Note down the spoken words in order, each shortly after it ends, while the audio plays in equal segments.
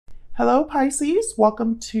Hello Pisces,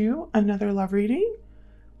 welcome to another love reading.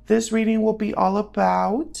 This reading will be all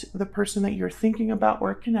about the person that you're thinking about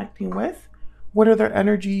or connecting with. What are their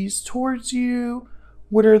energies towards you?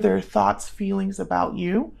 What are their thoughts, feelings about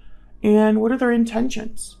you? And what are their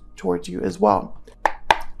intentions towards you as well?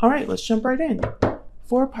 All right, let's jump right in.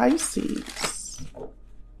 For Pisces,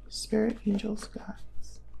 Spirit, Angels,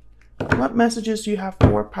 Guides. What messages do you have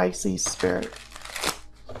for Pisces Spirit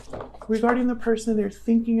regarding the person they're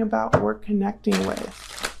thinking about or connecting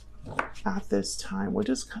with at this time? What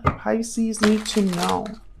does Pisces need to know?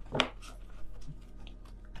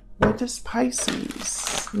 What does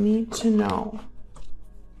Pisces need to know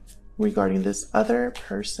regarding this other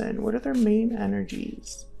person? What are their main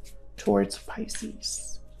energies towards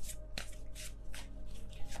Pisces?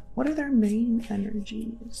 What are their main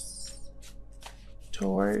energies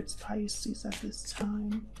towards Pisces at this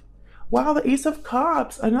time? Wow, the Ace of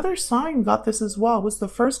Cups. Another sign got this as well. It was the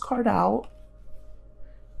first card out.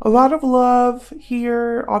 A lot of love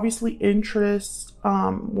here. Obviously interest.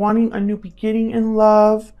 Wanting a new beginning in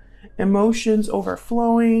love. Emotions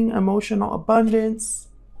overflowing. Emotional abundance.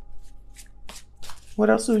 What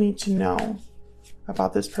else do we need to know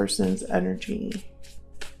about this person's energy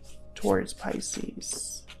towards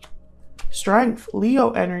Pisces? Strength.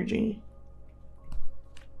 Leo energy.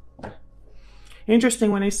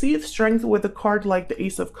 Interesting, when I see strength with a card like the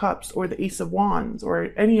Ace of Cups or the Ace of Wands or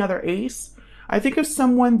any other ace, I think of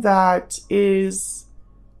someone that is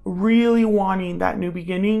really wanting that new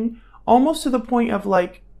beginning, almost to the point of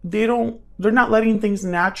like they're not letting things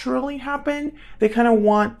naturally happen. They kind of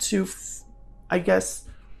want to, I guess,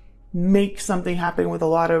 make something happen with a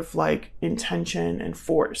lot of like intention and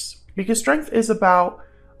force, because strength is about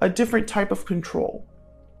a different type of control.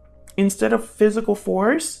 Instead of physical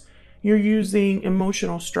force, you're using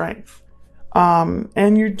emotional strength.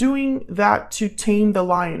 And you're doing that to tame the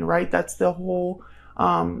lion, right? That's the whole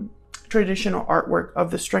traditional artwork of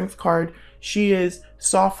the strength card. She is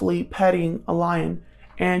softly petting a lion.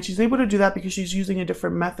 And she's able to do that because she's using a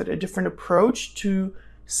different method, a different approach to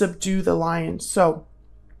subdue the lion. So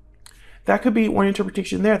that could be one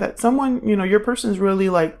interpretation there, that someone, your person is really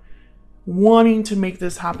like wanting to make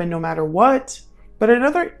this happen no matter what. But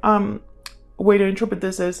another way to interpret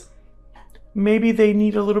this is, maybe they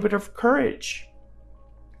need a little bit of courage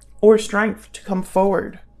or strength to come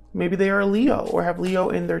forward. Maybe they are a Leo or have Leo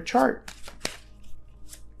in their chart.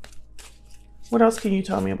 What else can you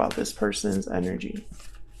tell me about this person's energy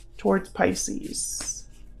towards Pisces?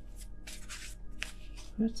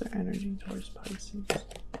 What's their energy towards Pisces?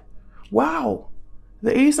 Wow,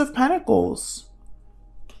 the Ace of Pentacles.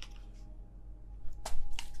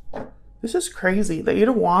 This is crazy. The Eight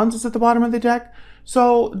of Wands is at the bottom of the deck.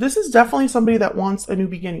 So this is definitely somebody that wants a new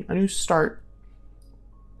beginning, a new start,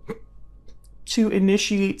 to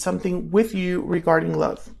initiate something with you regarding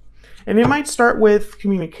love. And it might start with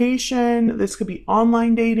communication. This could be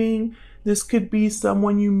online dating. This could be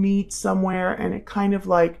someone you meet somewhere and it kind of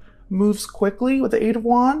like moves quickly with the Eight of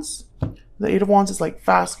Wands. The Eight of Wands is like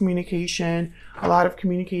fast communication, a lot of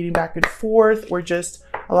communicating back and forth, or just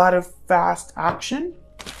a lot of fast action.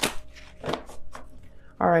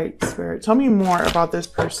 All right, Spirit, tell me more about this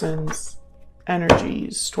person's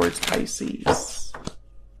energies towards Pisces.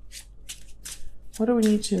 What do we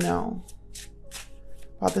need to know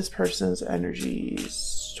about this person's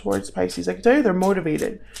energies towards Pisces? I can tell you they're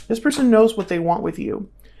motivated. This person knows what they want with you.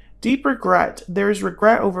 Deep regret. There's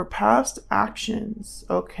regret over past actions.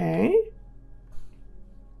 Okay.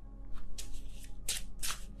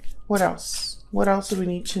 What else? What else do we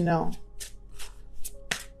need to know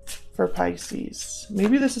for Pisces?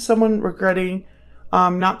 Maybe this is someone regretting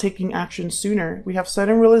not taking action sooner. We have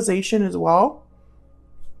sudden realization as well.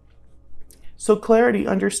 So clarity,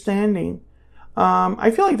 understanding. I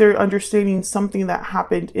feel like they're understanding something that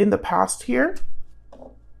happened in the past here.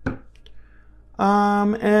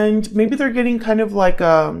 And maybe they're getting kind of like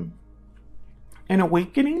an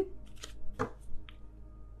awakening.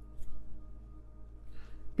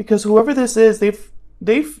 Because whoever this is,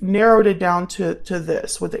 they've narrowed it down to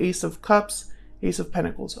this with the Ace of Cups, Ace of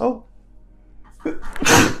Pentacles. Oh,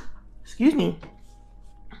 excuse me.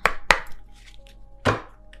 All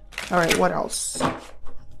right, what else?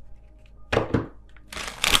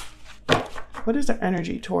 What is their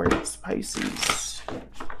energy towards Pisces?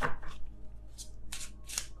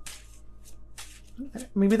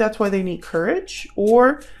 Maybe that's why they need courage,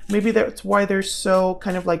 or maybe that's why they're so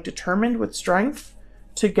kind of like determined with strength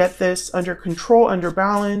to get this under control, under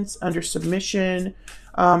balance, under submission,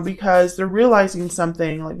 because they're realizing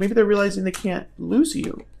something. Like maybe they're realizing they can't lose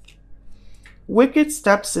you. Wicked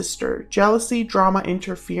stepsister, jealousy, drama,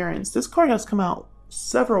 interference. This card has come out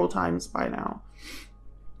several times by now.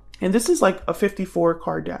 And this is like a 54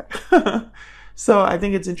 card deck. So I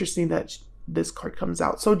think it's interesting that this card comes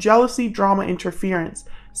out. So jealousy, drama, interference.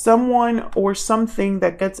 Someone or something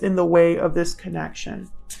that gets in the way of this connection.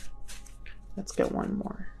 Let's get one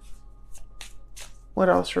more. What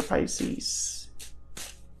else for Pisces?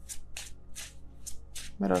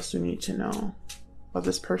 What else do we need to know about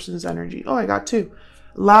this person's energy? Oh, I got two.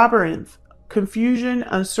 Labyrinth, confusion,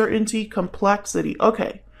 uncertainty, complexity.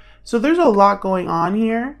 Okay, so there's a lot going on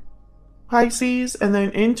here, Pisces. And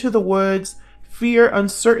then into the woods, fear,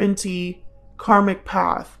 uncertainty, karmic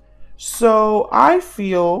path. So I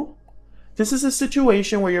feel this is a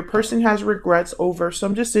situation where your person has regrets over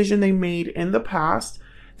some decision they made in the past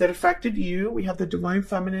that affected you. We have the Divine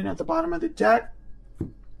Feminine at the bottom of the deck.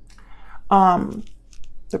 The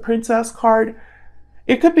Princess card.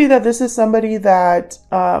 It could be that this is somebody that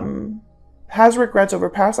has regrets over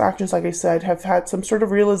past actions, like I said, have had some sort of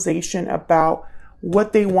realization about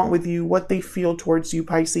what they want with you, what they feel towards you,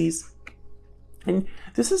 Pisces. And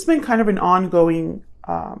this has been kind of an ongoing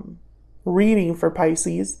reading for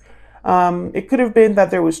Pisces. It could have been that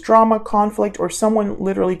there was drama, conflict, or someone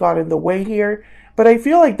literally got in the way here. But I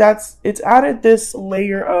feel like it's added this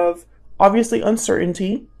layer of obviously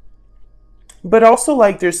uncertainty, but also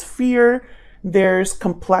like there's fear, there's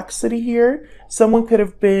complexity here. Someone could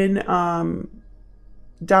have been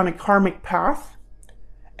down a karmic path,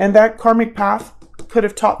 and that karmic path could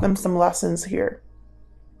have taught them some lessons here.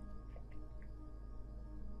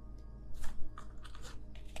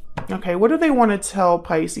 Okay, what do they want to tell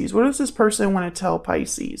Pisces? What does this person want to tell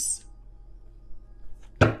Pisces?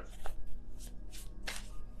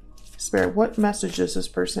 Spirit, what message does this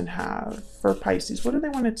person have for Pisces? What do they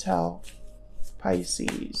want to tell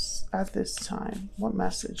Pisces at this time? What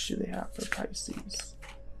message do they have for Pisces?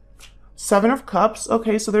 Seven of Cups.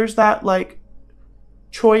 Okay, so there's that like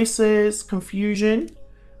choices, confusion,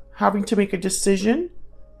 having to make a decision.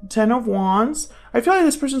 Ten of Wands. I feel like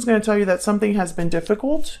this person's going to tell you that something has been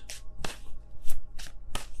difficult.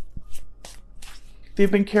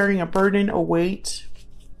 They've been carrying a burden, a weight.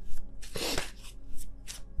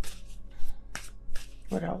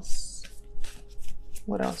 What else?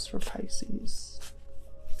 What else for Pisces?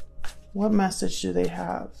 What message do they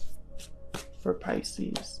have for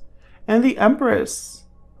Pisces? And the Empress.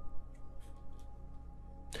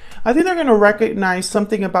 I think they're going to recognize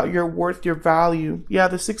something about your worth, your value. Yeah,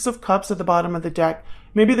 the Six of Cups at the bottom of the deck.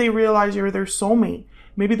 Maybe they realize you're their soulmate.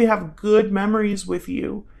 Maybe they have good memories with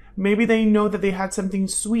you. Maybe they know that they had something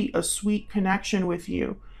sweet, a sweet connection with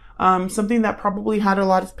you. Something that probably had a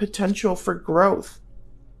lot of potential for growth.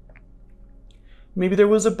 Maybe there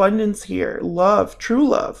was abundance here, love, true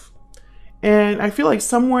love. And I feel like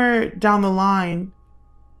somewhere down the line,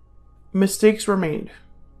 mistakes were made.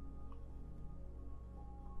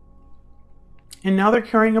 And now they're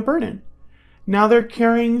carrying a burden. Now they're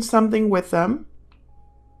carrying something with them,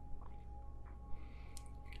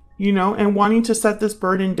 you know, and wanting to set this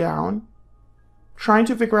burden down, trying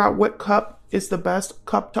to figure out what cup is the best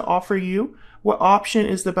cup to offer you, what option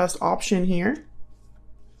is the best option here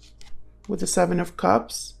with the Seven of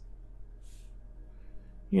Cups,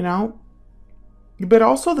 you know. But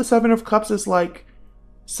also the Seven of Cups is like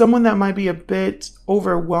someone that might be a bit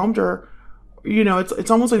overwhelmed, or you know,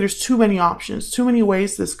 it's almost like there's too many options, too many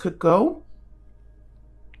ways this could go.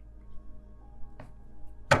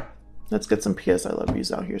 Let's get some PS I love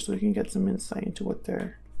yous out here so we can get some insight into what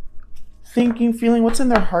they're thinking, feeling, what's in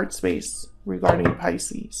their heart space regarding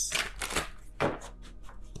Pisces.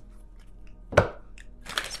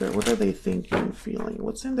 Spirit, what are they thinking, feeling?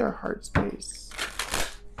 What's in their heart space?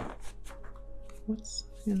 What's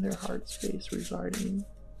in their heart space regarding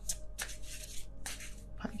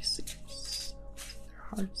Pisces?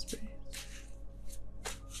 Heart space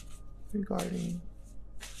regarding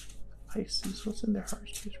Pisces. What's in their heart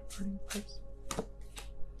space regarding Pisces?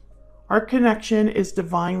 Our connection is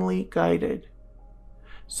divinely guided.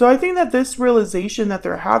 So I think that this realization that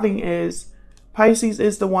they're having is Pisces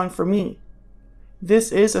is the one for me.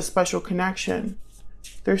 This is a special connection.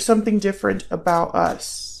 There's something different about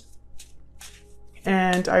us.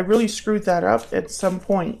 And I really screwed that up at some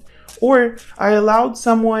point. Or I allowed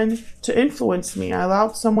someone to influence me. I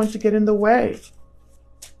allowed someone to get in the way.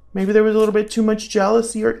 Maybe there was a little bit too much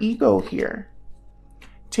jealousy or ego here.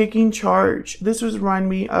 Taking charge. This was remind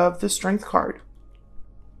me of the Strength card.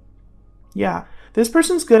 Yeah, this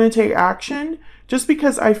person's going to take action just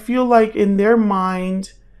because I feel like in their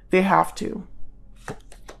mind, they have to.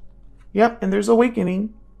 Yep, and there's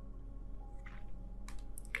awakening.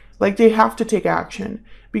 Like they have to take action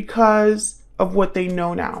because of what they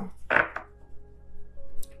know now.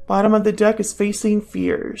 Bottom of the deck is facing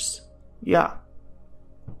fears. Yeah.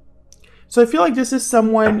 So I feel like this is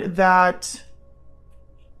someone that,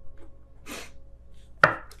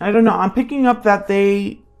 I don't know, I'm picking up that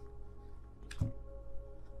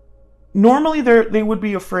normally they would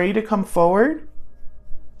be afraid to come forward.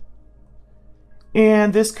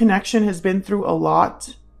 And this connection has been through a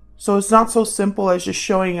lot. So it's not so simple as just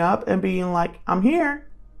showing up and being like, I'm here.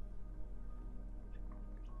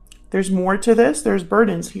 There's more to this. There's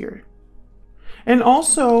burdens here. And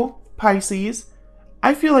also, Pisces,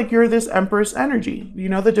 I feel like you're this Empress energy, you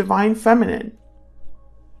know, the divine feminine.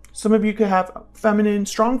 Some of you could have feminine,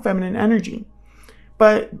 strong feminine energy.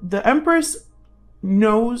 But the Empress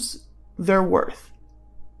knows their worth.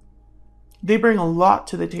 They bring a lot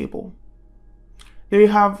to the table. They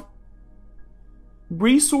have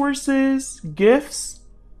resources, gifts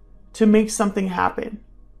to make something happen.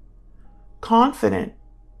 Confident,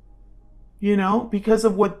 you know, because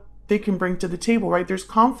of what they can bring to the table, right? There's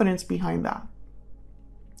confidence behind that.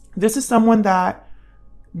 This is someone that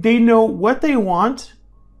they know what they want,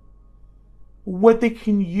 what they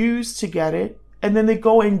can use to get it, and then they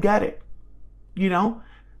go and get it. You know,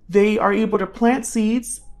 they are able to plant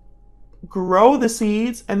seeds, grow the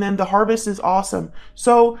seeds, and then the harvest is awesome.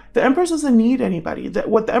 So the Empress doesn't need anybody.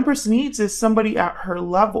 What the Empress needs is somebody at her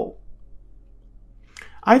level.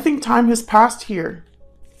 I think time has passed here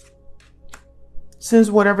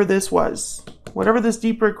since whatever this was, whatever this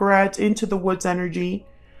deep regret into the woods energy.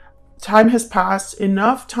 Time has passed,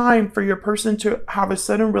 enough time for your person to have a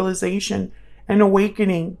sudden realization and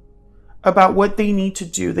awakening about what they need to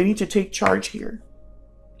do. They need to take charge here.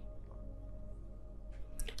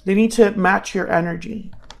 They need to match your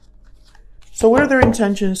energy. So what are their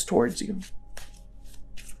intentions towards you?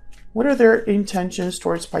 What are their intentions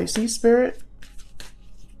towards Pisces, Spirit?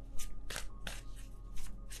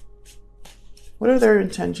 What are their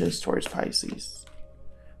intentions towards Pisces?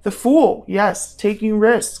 The Fool, yes, taking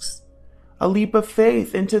risks. A leap of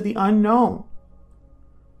faith into the unknown.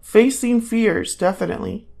 Facing fears,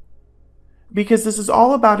 definitely. Because this is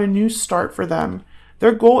all about a new start for them.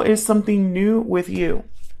 Their goal is something new with you.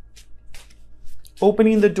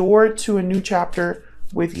 Opening the door to a new chapter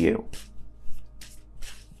with you.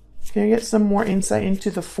 Can I get some more insight into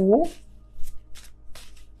the Fool?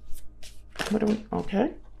 What do we,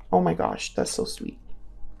 okay. Oh my gosh, that's so sweet.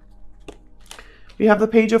 We have the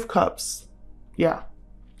Page of Cups. Yeah.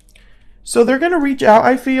 So they're going to reach out,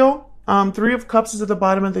 I feel. Three of Cups is at the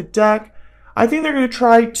bottom of the deck. I think they're going to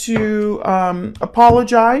try to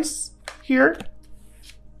apologize here.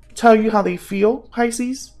 Tell you how they feel,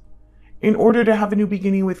 Pisces. In order to have a new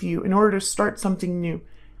beginning with you. In order to start something new.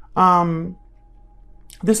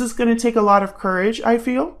 This is going to take a lot of courage, I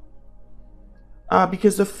feel.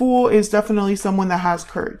 Because the Fool is definitely someone that has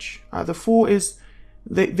courage. The Fool is,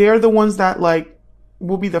 they're the ones that like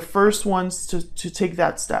will be the first ones to take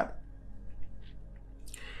that step.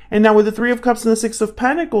 And now with the Three of Cups and the Six of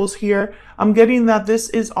Pentacles here, I'm getting that this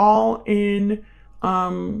is all in,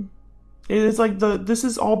 it is like this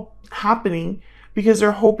is all happening because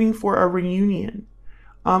they're hoping for a reunion,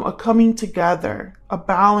 a coming together, a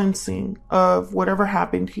balancing of whatever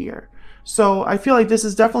happened here. So I feel like this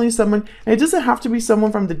is definitely someone, and it doesn't have to be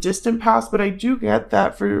someone from the distant past, but I do get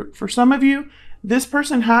that for some of you, this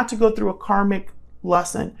person had to go through a karmic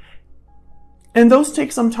lesson. And those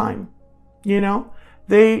take some time, you know?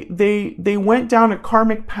 They went down a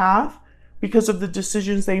karmic path because of the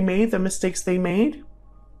decisions they made, the mistakes they made.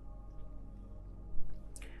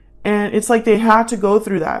 And it's like they had to go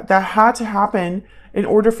through that. That had to happen in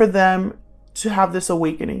order for them to have this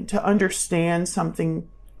awakening, to understand something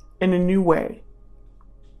in a new way.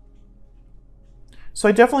 So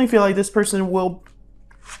I definitely feel like this person will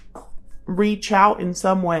reach out in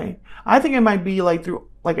some way. I think it might be like through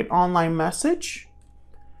like an online message.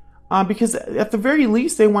 Because at the very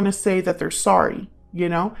least, they want to say that they're sorry, you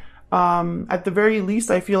know? At the very least,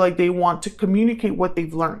 I feel like they want to communicate what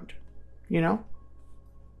they've learned, you know?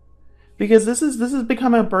 Because this has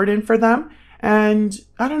become a burden for them. And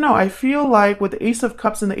I don't know, I feel like with the Ace of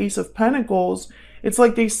Cups and the Ace of Pentacles, it's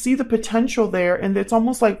like they see the potential there, and it's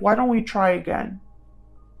almost like, why don't we try again?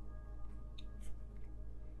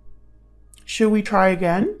 Should we try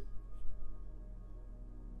again?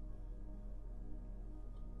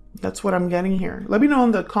 That's what I'm getting here. Let me know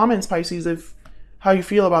in the comments, Pisces, if how you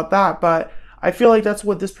feel about that. But I feel like that's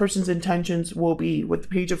what this person's intentions will be with the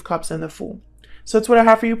Page of Cups and the Fool. So that's what I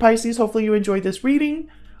have for you, Pisces. Hopefully you enjoyed this reading.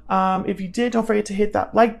 If you did, don't forget to hit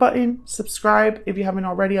that like button. Subscribe if you haven't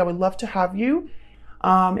already. I would love to have you.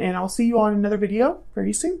 And I'll see you on another video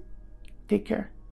very soon. Take care.